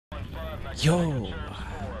Yo,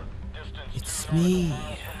 it's me,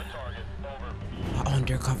 an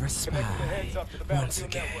undercover spy, once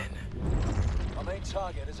again. Our main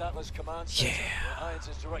target is Atlas Command Center, Yeah. where Hines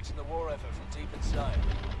is directing the war effort from deep inside.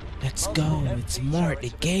 Let's go, it's Mart the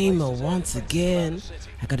Gamer once again.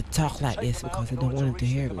 I gotta talk like this because I don't want him to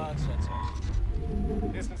hear me.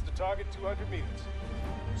 Distance to target 200 meters.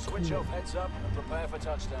 Switch off heads up and prepare for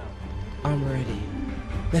touchdown. I'm ready.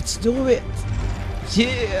 Let's do it.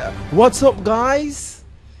 Yeah. What's up, guys?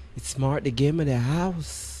 It's Smart the Game in the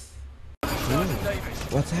house.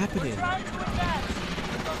 What's happening?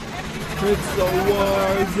 It's a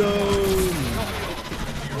war zone.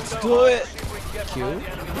 Let's do it. Kill.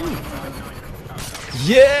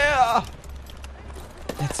 Yeah.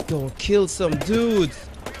 Let's go kill some dudes.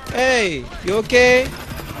 Hey, you okay?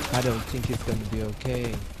 I don't think it's gonna be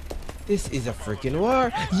okay. This is a freaking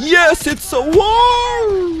war. Yes, it's a war!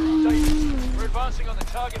 We're advancing on the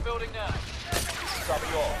target building now. Copy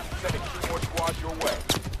all. Sending 2 more squads your way.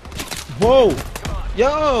 Whoa!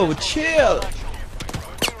 Yo, chill!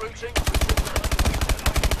 Rerouting.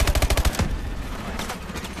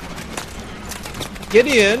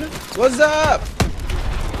 Gideon, what's up?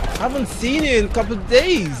 Haven't seen you in a couple of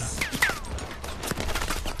days.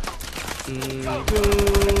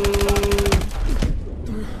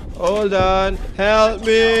 Hold on, help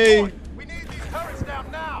me! We need these turrets down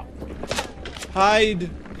now. Hide.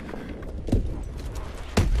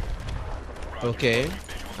 Okay,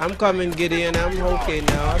 I'm coming, Gideon. I'm okay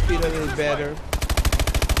now. I feel a little better.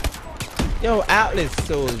 Yo, Atlas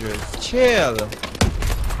soldiers, chill.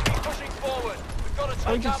 Pushing forward. We've got to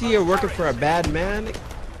Don't you see you're working for a bad man?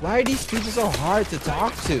 Why are these people so hard to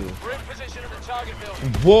talk to? We're in position in the target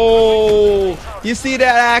building. Whoa! You see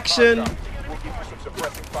that action? We'll give you some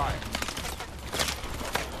suppressing fire.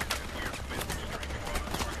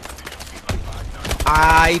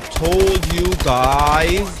 I told you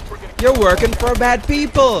guys, you're working for bad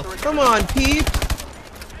people. Come on, Pete.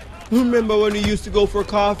 Remember when we used to go for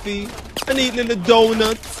coffee and eat little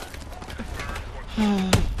donuts?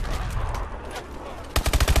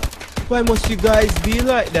 Why must you guys be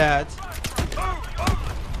like that?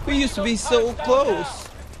 We used to be so close.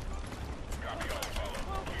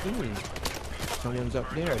 Someone's up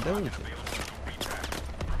there, don't you?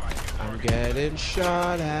 I'm getting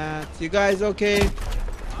shot at. You guys okay?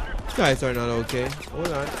 You guys are not okay. Hold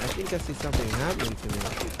on. I think I see something happening to me.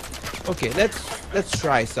 Okay, let's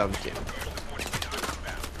try something.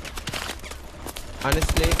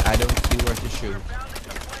 Honestly, I don't see where to shoot.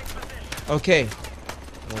 Okay.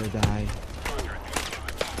 I wanna die.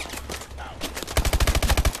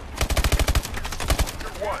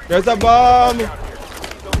 There's a bomb! You're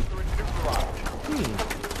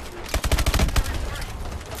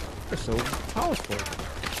so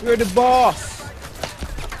powerful. You're the boss!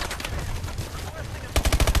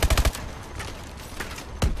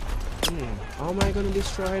 How am I gonna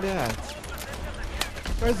destroy that?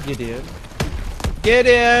 Where's Gideon?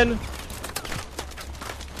 Gideon!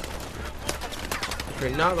 If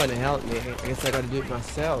you're not gonna help me, I guess I gotta do it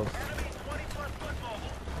myself.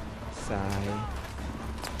 Sigh.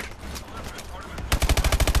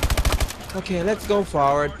 Okay, let's go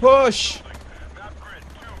forward. Push!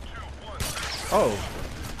 Oh,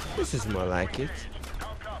 this is more like it.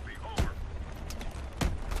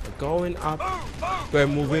 We're going up. We're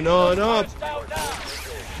moving on up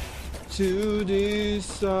to this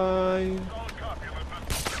side.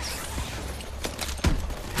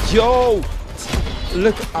 Yo!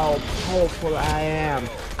 Look how powerful I am.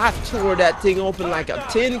 I tore that thing open like a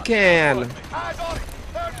tin can. Eyes on it.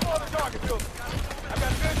 Third floor of the target building. I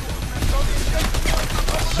got visuals.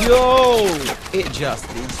 Yo! It just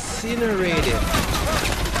incinerated.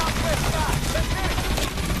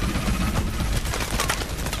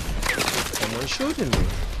 Someone shooting me.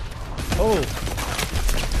 Oh.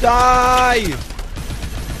 Die!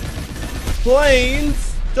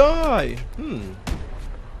 Planes, die!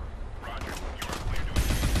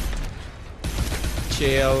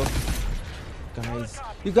 Chill. Guys,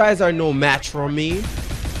 you guys are no match for me.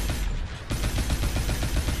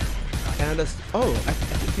 Oh, I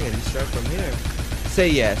think I can strike from here. Say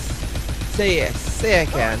yes. Say yes. Say I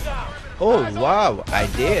can. Oh, wow, I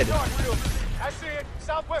did. I see it.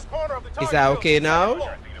 Southwest corner of the target Is that okay building.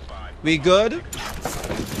 now? We good?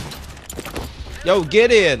 Yo,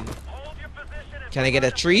 get in. Can I get a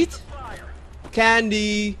treat?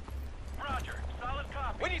 Candy.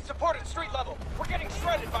 We need support at street level. We're getting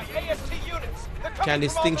shredded by AST units. They're coming Can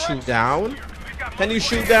this from all thing shoot directions. down? Can you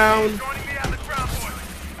shoot down?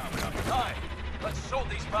 Aye. Let's sort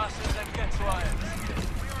these bastards and get to irons.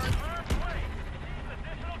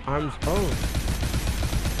 Arms. Oh.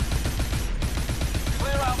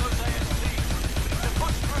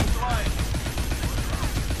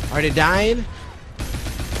 Are they dying?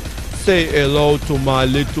 Say hello to my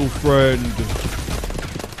little friend.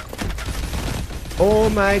 Oh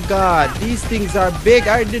my god, these things are big.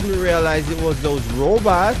 I didn't realize it was those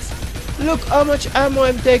robots. Look how much ammo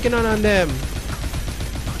I'm taking on them.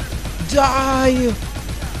 Die!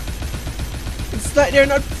 It's like they're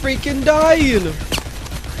not freaking dying.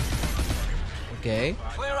 Okay.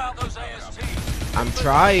 Clear out those ASTs. I'm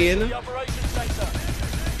trying. The operations center.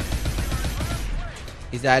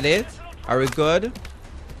 Is that it? Are we good?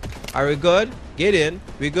 Are we good? Get in.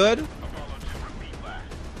 We good?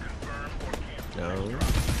 No.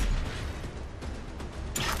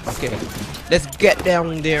 Okay. Let's get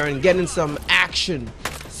down there and get in some action.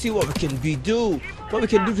 See what we can do. What we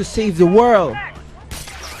can do to save the world.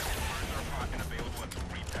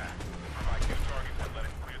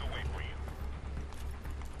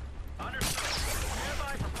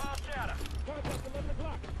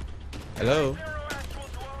 Hello?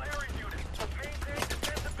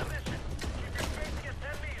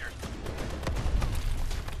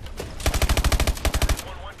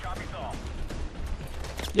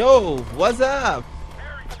 Yo, what's up?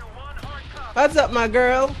 What's up, my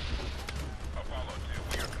girl?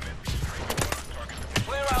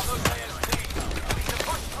 Clear out those ASTs. We need to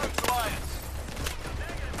push through Alliance.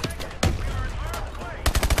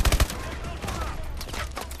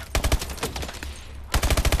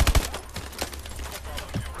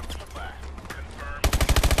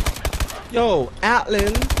 Yo,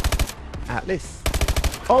 Atlas.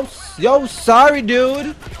 Oh, yo, sorry,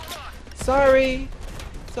 dude. Sorry.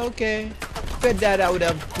 It's okay. Bet that I would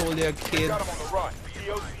have told your kids. Got him on the run.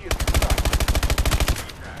 DOC is inside.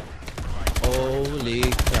 Holy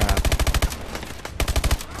crap.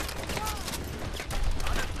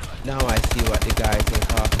 Now I see what the guys are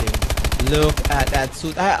talking. Look at that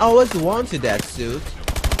suit. I always wanted that suit.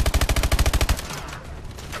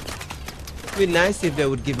 It'd be nice if they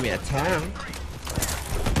would give me a tank.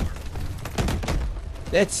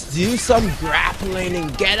 Let's do some grappling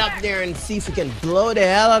and get up there and see if we can blow the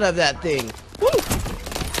hell out of that thing. Woo!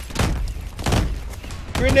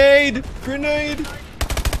 Grenade! Grenade!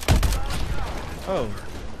 Oh.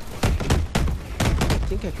 I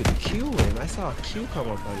think I could Q him. I saw a Q come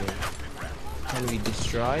up on him. Can we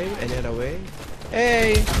destroy him any other way?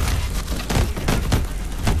 Hey!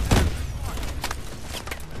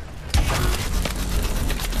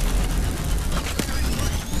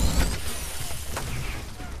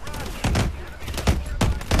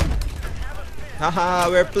 Haha,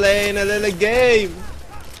 we're playing a little game.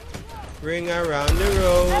 Ring around the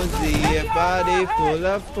rosy, a body full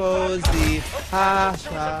of posy. Ha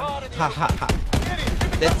ha ha ha ha.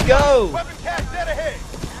 Let's go. Weapon cache dead ahead.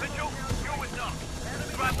 Mitchell, you're with us.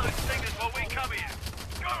 Grab those stingers while we come here.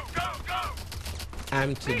 Go, go, go!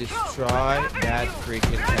 I'm to destroy that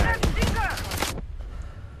freaking tank.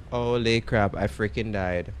 Holy crap, I freaking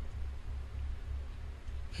died.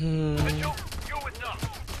 Mitchell, you're with us.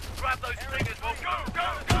 Grab those stingers while go, go,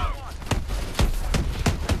 go!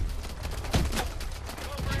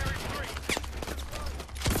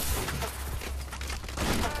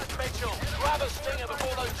 Mitchell, grab a stinger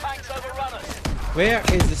before those tanks overrun us. Where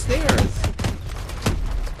is the stingers?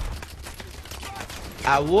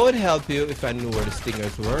 I would help you if I knew where the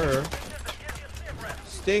stingers were.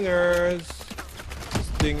 Stingers.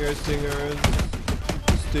 Stingers, stingers.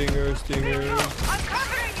 Stingers, stingers. I'm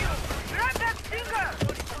covering you! Grab that stinger!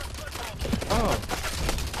 Oh.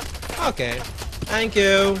 Okay. Thank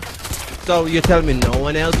you. So you tell me no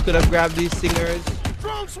one else could have grabbed these stingers?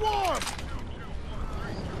 Drone swarm.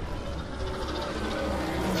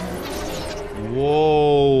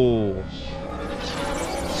 Whoa.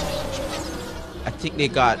 I think they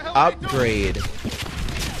got upgrade.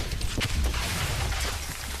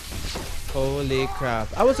 Holy crap.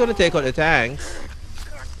 I was gonna take out the tanks.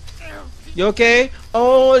 You okay?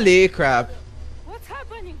 Holy crap. What's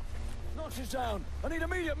happening? Notches down. I need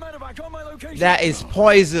immediate medevac on my location. That is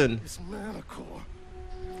poison. It's Manticore.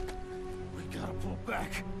 We gotta pull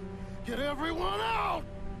back. Get everyone out.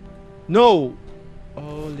 No.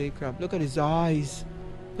 Holy crap. Look at his eyes.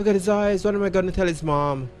 Look at his eyes. What am I gonna tell his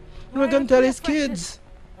mom? What am I gonna tell his kids?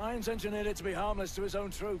 Hines engineered it to be harmless to his own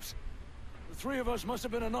troops. The three of us must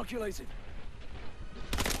have been inoculated.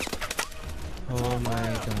 Oh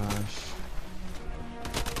my gosh.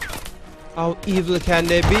 How evil can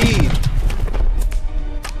they be?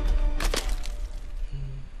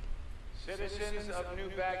 Citizens of New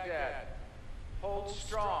Baghdad, hold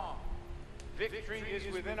strong. Victory is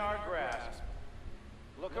within our grasp.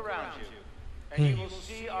 Look around you, and you will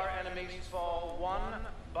see our enemies fall one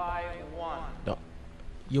by one. No.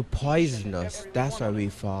 You poisoned us. That's why we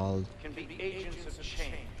fall. Can be agents of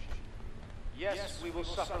change. Yes, we will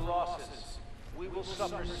suffer losses. We will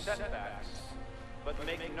suffer setbacks. But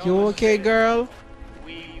make no You okay, mistake, girl?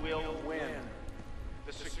 we will win.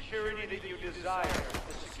 The security that you desire,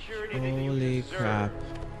 the security that you Holy deserve, crap.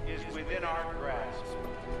 is within our grasp.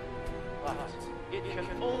 But it can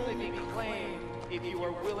only be claimed if you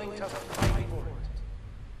are willing to fight for it.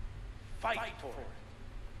 Fight for it.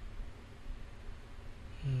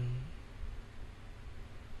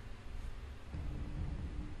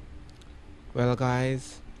 Well,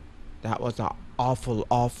 guys, that was an awful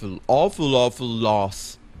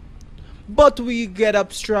loss. But we get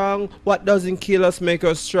up strong. What doesn't kill us make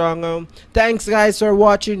us stronger. Thanks, guys, for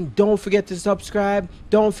watching. Don't forget to subscribe.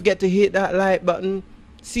 Don't forget to hit that like button.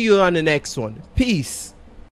 See you on the next one. Peace.